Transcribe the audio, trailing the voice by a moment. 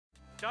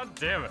God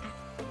damn it.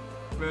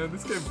 Man,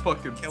 this game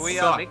fucking Can we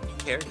sucks. make new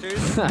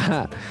characters?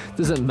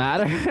 Does it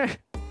matter?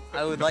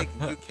 I would like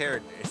new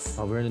characters.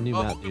 Oh, we're in a new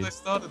Oh, map, what did I dude.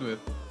 started with?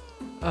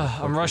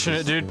 I'm rushing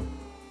it, dude.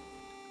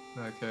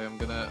 Okay, I'm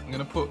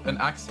gonna put an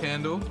axe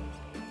handle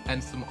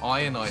and some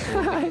ironite.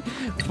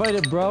 Fight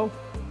it, bro.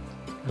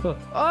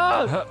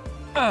 Oh!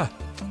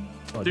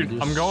 Oh, Dude,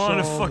 there's I'm going on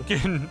a so-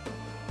 fucking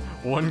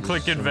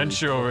one-click there's so many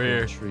adventure over fucking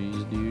here.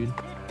 Trees, dude.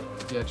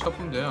 Yeah, chop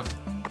them down.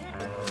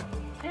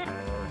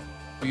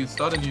 We can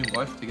start a new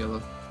life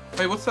together.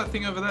 Hey, what's that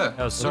thing over there?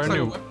 Yeah, It start looks a like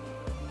new, weapon.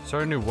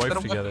 start a new Is that wife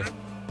a together. weapon?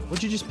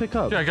 What'd you just pick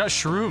up? Dude, I got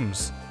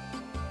shrooms.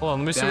 Hold on,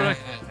 let me see what I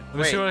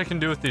Damn. what I can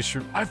do with these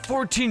shrooms. I have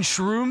 14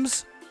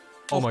 shrooms.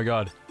 Oh my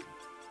god.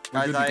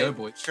 We're good Guys, to I go,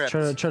 boys. tripped.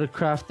 Try to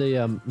craft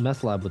a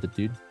meth lab with it,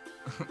 dude.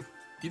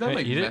 You don't Hey,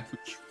 make eat it? meth with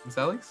shrooms,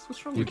 Alex.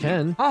 What's wrong You with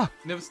can. Ah!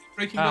 you? Never seen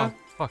Breaking Ow. Bad?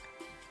 Fuck.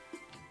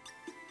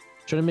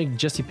 Try to make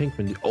Jesse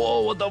Pinkman, dude.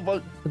 Oh, what the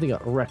fuck? I think I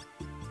got wrecked.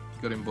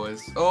 Got him,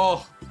 boys.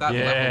 Oh, that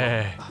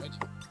Yeah. level.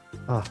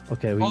 Ah,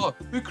 okay. Oh,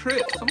 who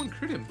crit? Someone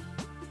crit him.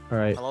 All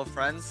right. Hello,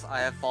 friends. I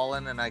have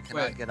fallen and I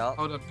cannot Wait, get up.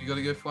 hold on. We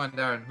gotta go find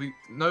Aron.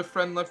 No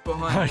friend left I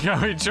behind.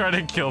 got we tried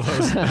to kill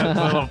those that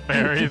little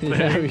fairy thing.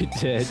 Yeah, we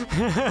did.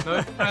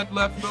 No friend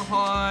left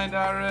behind,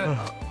 Aron.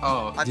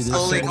 Oh, I'm Dude, there's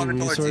slowly so many coming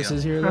towards you.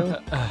 resources here,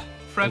 though.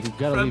 friend, you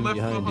gotta friend leave left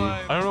him behind, dude.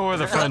 behind. I don't know where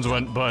the friends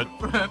went, but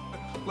Friend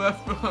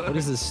left behind. What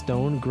is this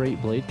stone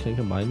great blade? Can I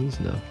combine these?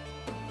 No.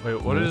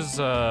 wait, what is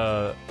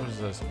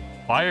this?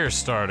 Fire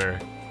starter.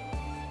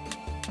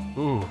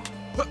 Ooh.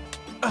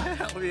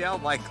 Help me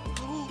out, Mike.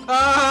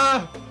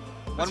 Ah!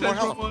 One more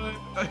health.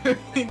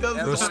 He does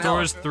Yeah, that.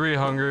 Restores 3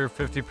 hunger,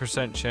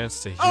 50%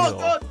 chance to heal.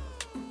 Oh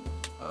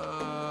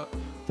god!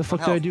 The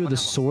fuck do I do with the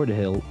sword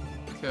hilt?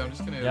 Okay, I'm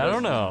just gonna. Yeah, I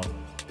don't know.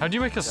 How do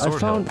you make a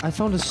sword I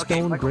found a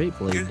stone Michael, great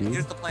blade, here's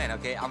dude. the plan,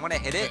 okay? I'm gonna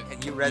hit it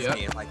and you res Yeah.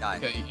 me if I die.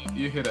 Okay,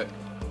 you hit it.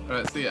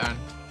 Alright, see ya, Aron.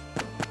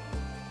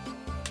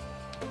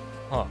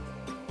 Huh.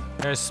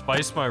 Can I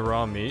spice my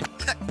raw meat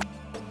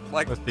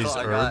Like, with these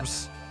oh,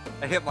 herbs?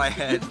 I hit my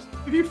head.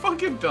 Did you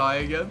fucking die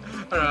again?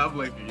 Alright, I'm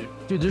leaving you.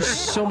 Dude, there's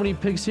so many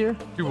pigs here.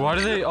 Dude, why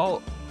do they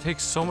all take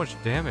so much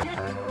damage?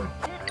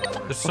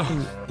 There's so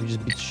We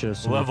just beat the shit out of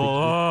so many level pigs,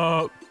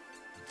 up. dude.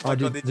 Oh,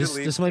 Michael, dude, did you this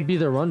leave? this might be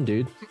the run,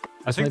 dude.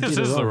 I think might this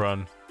be is the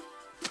run.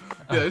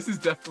 Yeah, this is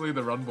definitely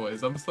the run,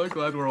 boys. I'm so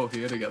glad we're all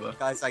here together.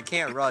 Guys, I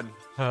can't run.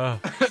 Wait,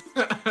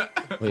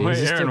 Wait, is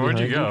this still Aaron, where'd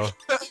you go?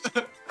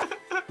 behind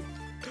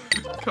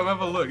Come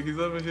have a look. He's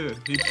over here.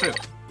 He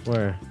tripped.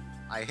 Where?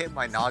 I hit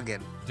my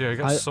noggin. Dude,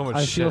 I got so much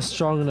I shit. feel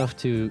strong enough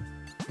to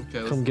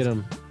Okay, come get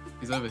him.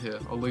 He's over here.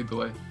 I'll lead the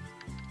way.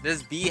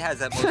 This bee has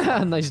that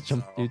most. Nice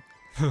jump, dude.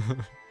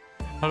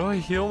 How do I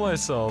heal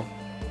myself?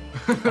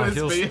 This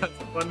heals- bee has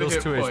one Heals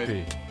hit 2 point.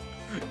 HP.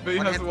 Bee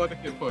One has hit- one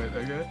hit point,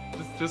 okay?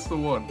 Just the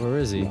one. Where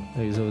is he? Oh,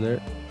 he's over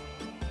there.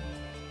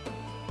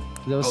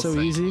 That was I'll so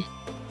say. easy.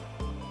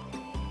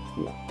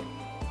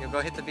 You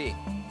go hit the bee.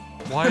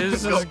 Why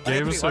is this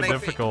game HP, so 1 HP.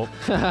 difficult?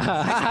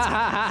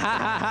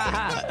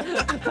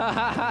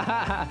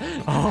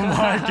 Oh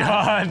my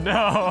god,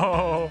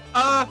 no!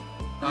 Ah!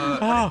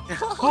 Oh!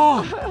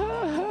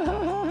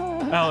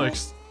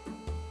 Alex,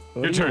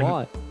 What Your do you turn.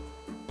 want?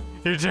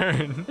 your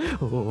turn.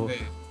 Oh,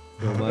 Hey,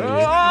 oh my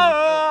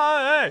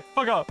Oh, hey,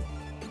 fuck off!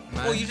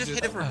 man, Oh, you just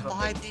hit it for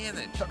 5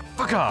 damage.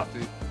 Fuck off!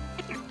 Dude,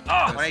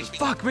 Ah, 1 HP.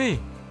 fuck me!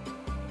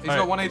 He's Alright.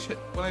 got 1 HP,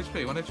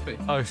 1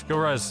 HP. Alex, go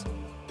res.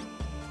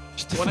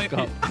 Shut the 1 fuck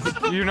up.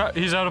 HP. You're not.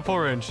 He's out of pull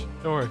range.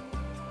 Don't worry.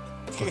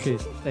 Okay,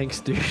 thanks,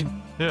 dude.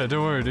 Yeah,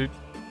 don't worry, dude.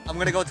 I'm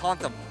gonna go taunt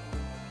them.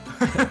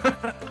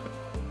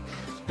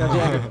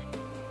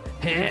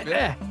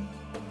 Yeah.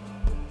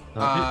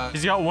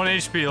 He's got 1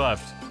 HP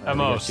left at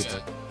most.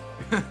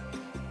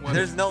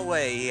 There's no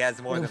way he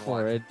has more Go than for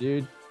one. it,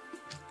 dude.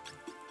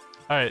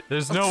 All right,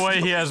 there's no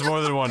way he has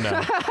more than one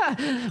now.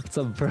 What's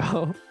up,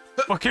 bro?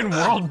 Fucking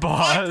world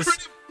boss.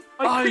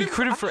 Oh, you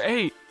crit him for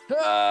 8.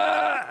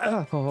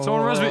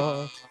 Someone res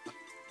me.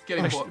 Get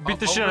him, boy. Beat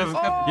the I'll shit out of res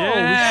him. him.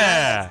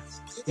 Yeah.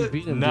 You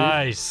beat him,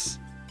 Nice.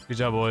 Good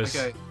job, boys.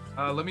 Okay,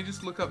 let me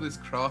just look up this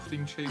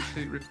crafting cheat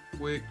sheet real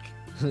quick.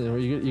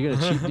 dude. You're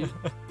gonna cheat, dude?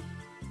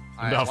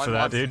 Alright, Enough one for that,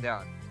 monster dude.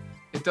 Down.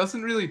 It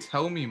doesn't really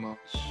tell me much.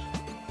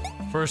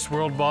 First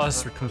world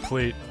boss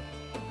complete.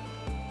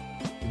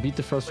 You beat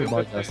the first Wait,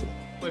 one, wait, wait.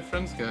 My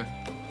friends go.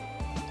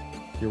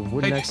 Your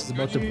wood Hey, next is do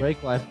about to you-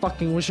 break. Well, I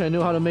fucking wish I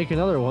knew how to make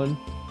another one.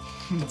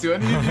 Do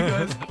any of you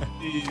guys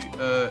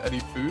have any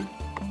food?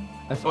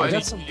 I Oh, got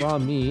any- some raw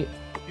meat.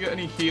 You got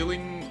any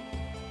healing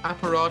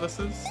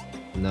apparatuses?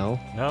 No.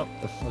 Nope.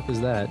 The fuck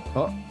is that?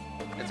 Oh,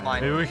 It's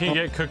mine. Maybe we can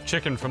get cooked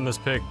chicken from this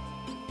pig.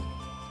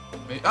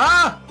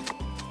 Ah!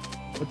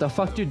 what the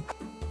fuck, dude?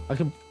 I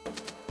can.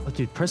 Oh,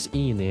 dude, press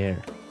E in the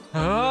air.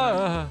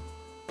 Ah.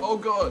 Oh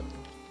god!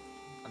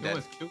 I'm You dead.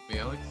 almost killed me,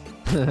 Alex.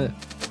 I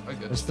That's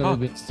guess. never Oh,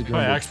 been Instagram.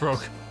 My axe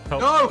broke.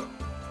 Help. No!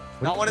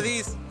 Not one of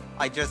these.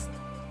 I just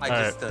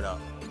Alright. stood up.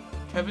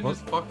 Kevin What?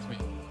 just fucked me.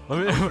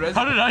 Let me,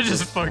 how did I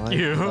just fuck My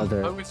you?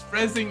 brother. I was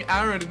rezzing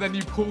Aron and then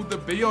you pulled the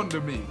bee onto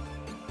me.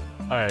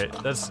 Alright,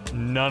 that's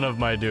none of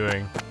my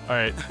doing. All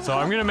right, so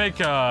I'm gonna make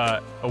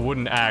a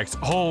wooden axe.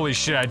 Holy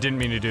shit! I didn't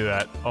mean to do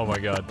that. Oh my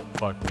god,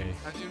 fuck me.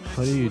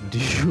 How do you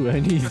do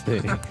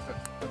anything? All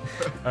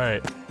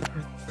right,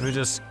 let me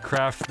just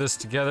craft this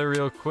together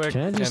real quick.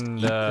 Can I just and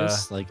eat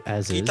this like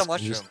as is? Eat the Can you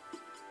mushroom. just-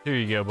 here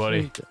you go,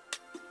 buddy.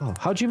 Oh,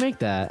 how'd you make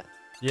that?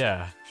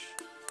 Yeah.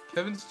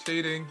 Kevin's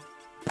cheating.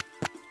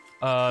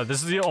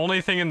 This is the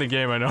only thing in the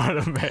game I know how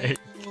to make.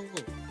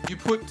 You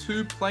put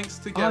 2 planks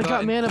Oh, together. I got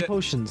and mana get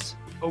potions.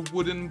 a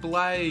wooden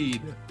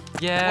blade.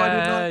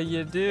 Yeah,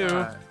 you do.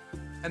 Right.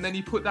 And then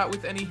you put that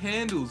with any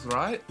handles,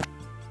 right?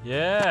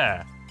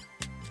 Yeah.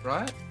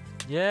 Right?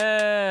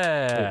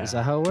 Yeah. Wait, is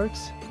that how it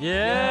works?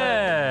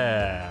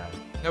 Yeah.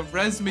 Now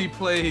res me,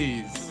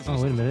 please.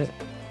 Oh, wait a minute.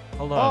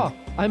 Hold on.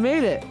 Oh, I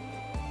made it.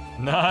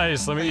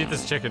 Nice. Let me eat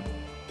this chicken.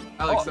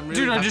 Alex, Oh, I'm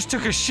really dude, I happy. just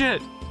took a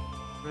shit.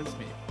 Res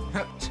me.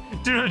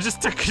 Dude, I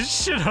just took a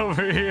shit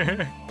over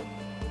here.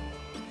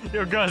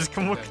 Yo, guys,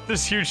 come look at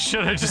this huge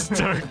shit I just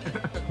took.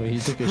 Wait, you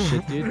took a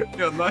shit, dude?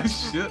 Yeah,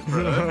 nice shit,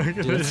 bro. Look at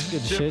Dude, this that's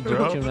good shit, dude.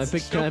 bro. Can I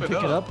pick it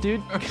up,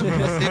 dude? See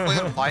if we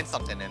can find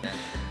something in it.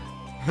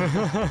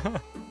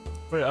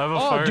 Wait, I have a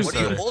Oh, fire dude. What are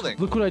you starter. holding?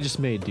 Look what I just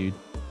made, dude.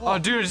 Oh,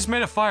 dude, I just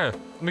made a fire.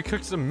 Let me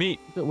cook some meat.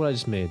 Look at what I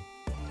just made.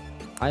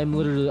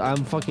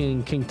 I'm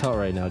fucking King Tut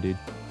right now, dude.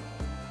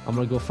 I'm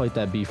gonna go fight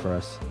that bee for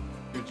us.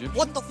 You're Egyptian?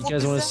 What the You fuck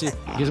guys want is to see? that?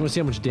 You guys want to see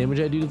how much damage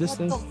I do to this What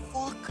thing? the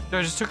fuck? Dude,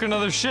 I just took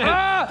another shit.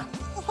 Ah!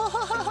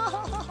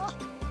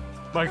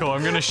 Michael,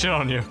 I'm gonna shit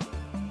on you.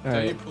 All Don't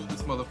you right. pull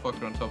this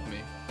motherfucker on top of me.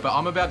 But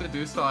I'm about to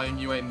do something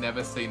you ain't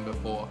never seen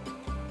before.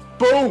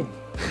 Boom!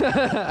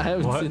 I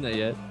haven't What? seen that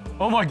yet.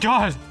 Oh my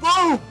god.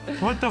 Boom!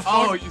 What the fuck?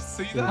 Oh, you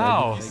see that?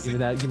 How? You Give see- me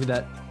that. Give me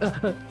that.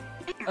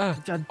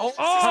 God. Oh!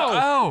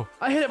 Oh!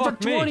 I hit it for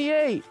Fuck me.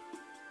 28.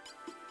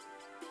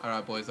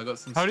 Alright, boys, I got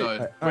some How do you-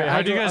 stone. Wait,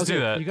 how do you guys do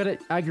that? You gotta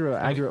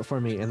aggro it for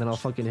me, and then I'll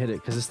fucking hit it,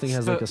 because this thing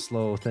has like a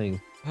slow thing.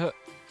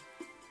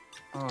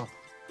 Oh.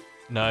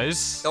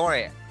 Nice. Don't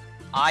worry.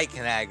 I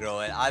can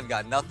aggro it. I've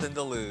got nothing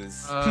to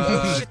lose. Uh,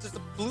 Oh shit, there's a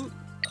blue.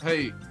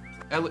 Hey,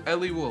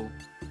 Ellie Wool.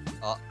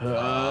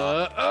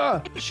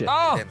 Shit.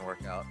 Oh! Didn't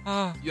work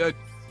out. Yeah,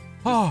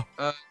 Oh!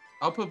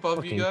 up above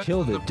Fucking you guys.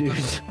 killed it, dude.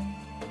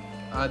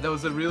 There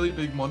was a really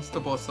big monster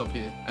boss up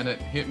here, and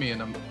it hit me,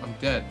 and I'm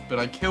dead. But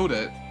I killed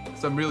it,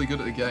 because I'm really good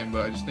at the game,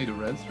 but I just need a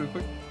res real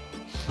quick.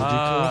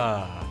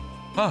 Ah.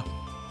 Ah.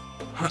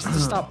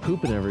 Just stop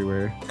pooping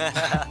everywhere.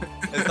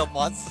 Is the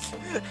boss?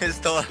 Is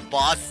the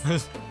boss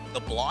the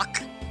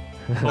block?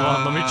 Hold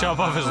on, let me chop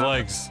off his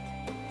legs.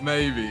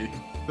 Maybe.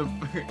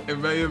 It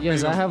may have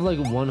Yes, been. I have like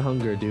one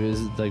hunger, dude.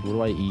 Is like, what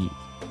do I eat?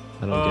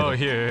 I don't Oh, get it.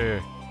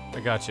 here. I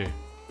got you.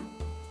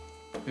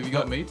 Have you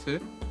got me too?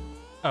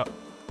 Oh.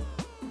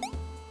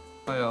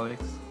 Hi,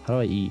 Alex. How do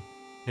I eat?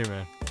 Here,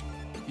 man.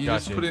 You Got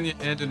just you. put in your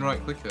hand and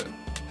right click it.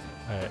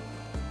 Alright.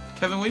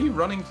 Kevin, where are you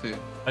running to?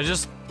 I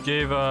just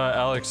gave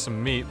Alex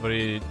some meat, but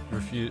he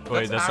refused.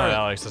 Wait, That's that's not Aron.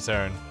 Alex, that's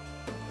Aaron.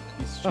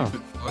 You stupid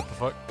What fuck. the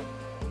fuck?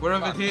 We're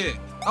over here.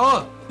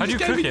 Oh! How'd you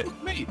just cook gave me it?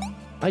 cooked meat.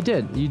 I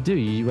did. You do.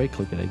 You right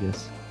click it, I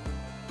guess.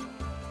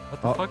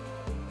 What the Oh. fuck?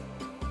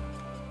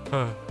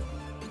 Huh.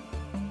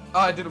 Oh,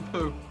 I did a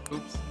poo.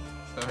 Oops.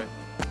 Sorry.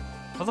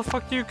 How the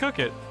fuck do you cook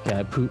it? Yeah,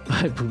 I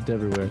pooped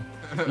everywhere.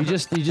 You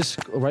just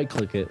right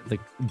click it,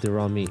 like the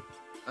raw meat.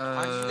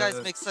 Why did you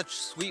guys make such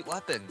sweet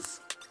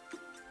weapons?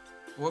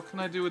 What can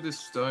I do with this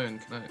stone?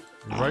 Can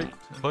I Right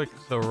click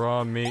the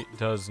raw meat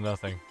does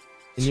nothing.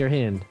 In your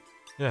hand.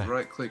 Yeah.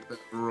 right click that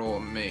raw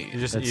meat? You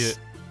just eat That's- it.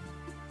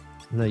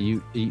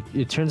 No,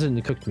 it turns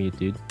into cooked meat,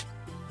 dude.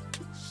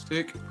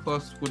 Stick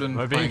plus wooden Am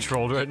I being plank.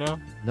 trolled right now?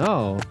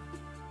 No.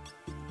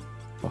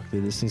 Fuck,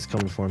 dude, this thing's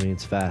coming for me.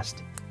 It's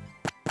fast.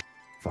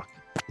 Fuck.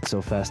 It's so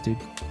fast, dude.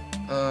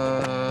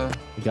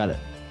 You got it.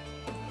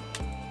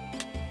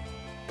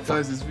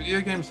 Guys, this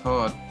video game's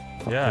hard.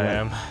 Fuck, Yeah, I right.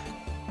 am.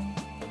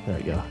 There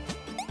we go.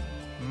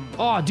 Mm.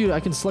 Oh, dude, I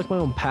can select my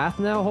own path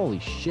now? Holy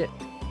shit.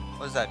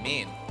 What does that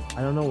mean?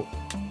 I don't know.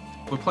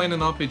 We're playing an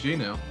RPG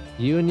now.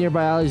 You and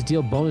nearby allies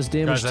deal bonus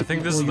damage Guys, I to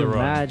think this equal is the your run.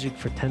 magic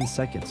for 10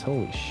 seconds.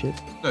 Holy shit.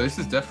 No, this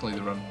is definitely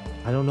the run.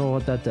 I don't know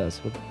what that does.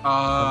 What,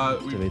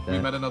 We activate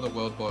that. met another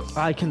world boss.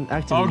 I can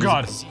activate Oh,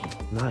 God. Z.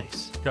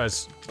 Nice.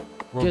 Guys, You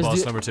world guys boss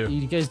do- number 2.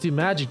 You guys do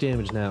magic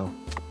damage now.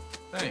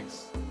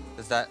 Thanks.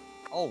 Is that?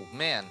 Oh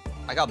man,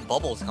 I got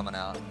bubbles coming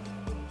out.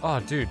 Oh,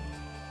 dude.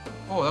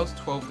 Oh, that was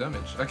 12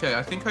 damage. Okay,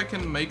 I think I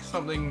can make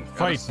something. out of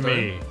Fight stone.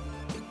 me.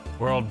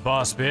 World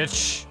boss,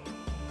 bitch.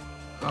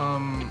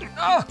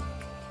 Ah!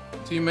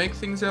 Do you make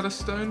things out of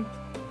stone?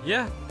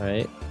 Yeah.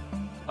 Alright.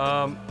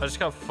 I just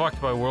got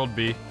fucked by World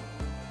B.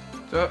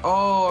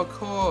 Oh, of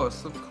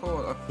course.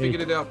 I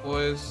figured it out,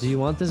 boys. Do you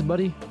want this,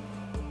 buddy?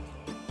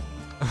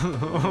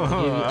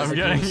 I'm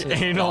getting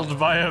analed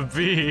by a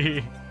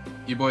bee.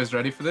 You boys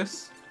ready for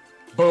this?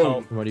 Oh.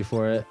 Boom! I'm ready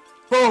for it.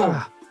 Boom!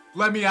 Ah.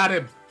 Let me at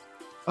him.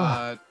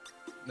 Ah.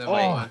 Never Oh.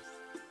 mind.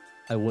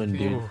 I win,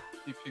 dude. Ooh.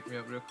 You pick me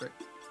up real quick.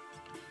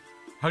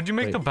 How'd you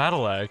make Wait. the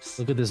battle axe?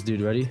 Look at this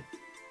dude, ready?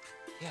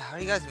 Yeah, how are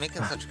you guys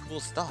making such cool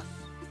stuff?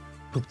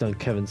 Pooped on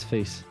Kevin's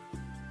face.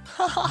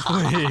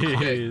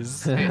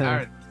 Please. Hey,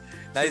 Aaron.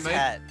 Nice made-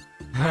 hat.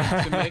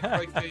 To make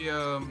like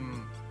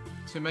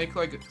to make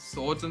like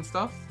swords and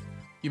stuff,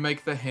 you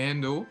make the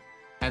handle,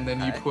 and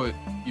then you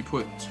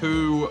put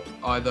 2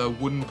 either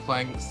wooden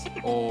planks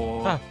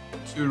or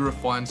 2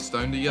 refined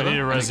stone together. I need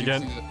to res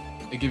again.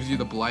 It gives you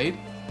the blade,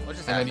 What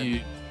just and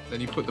happened?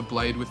 then you put the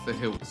blade with the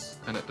hilts,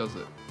 and it does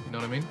it. You know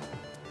what I mean?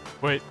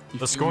 Wait, You the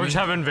feel Scourge me?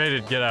 have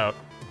invaded. Get out.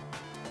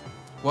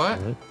 What?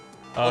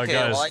 Okay,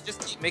 Guys, well I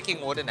just keep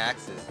making wooden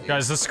axes. Dude.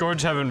 guys, the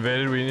Scourge have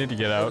invaded. We need to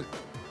get out.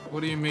 What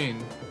do you mean?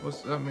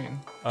 What's that mean?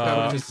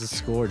 It's the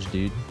Scourge,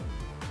 dude.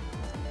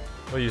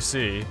 Well, you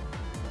see.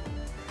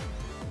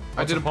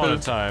 I did a upon a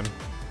poop. time.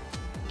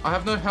 I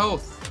have no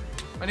health.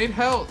 I need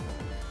health.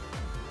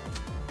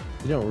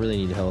 You don't really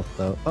need health,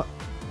 though. Oh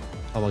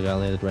my god, I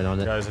landed right on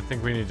it. Guys, I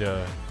think we need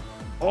to.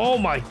 Oh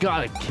my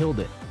god, I killed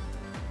it.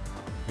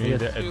 We need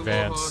to Too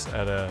advance low.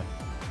 at a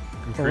Oh,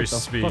 what increased the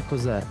speed. fuck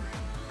was that?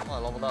 Oh, I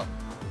leveled up.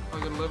 I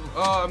got a level.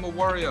 Oh, I'm a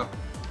warrior.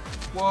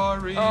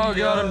 Warrior. Oh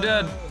god, I'm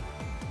dead.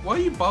 Why are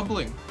you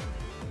bubbling?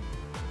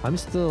 I'm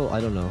still,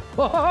 I don't know.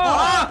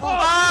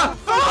 Ah!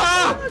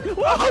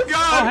 Oh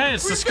god! Oh hey,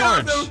 it's We the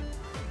found Scourge. them!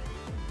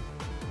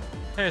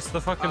 Hey, it's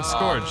the fucking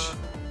Scourge.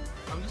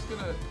 I'm just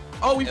gonna.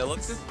 Oh, It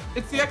looks-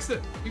 it's the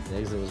exit. The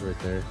exit was right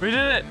there. We did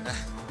it.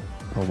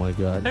 Oh my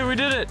god. Hey, we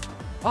did it.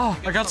 Oh,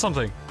 I got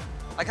something.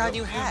 I got a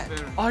new hat.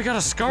 Oh, I got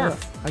a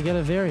scarf. I got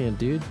a variant,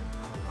 dude.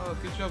 Oh,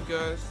 good job,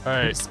 guys. All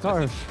right.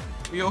 Scarf.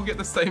 We all get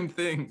the same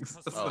things.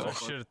 That's Oh, so Oh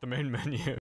fun. shit! At the main menu.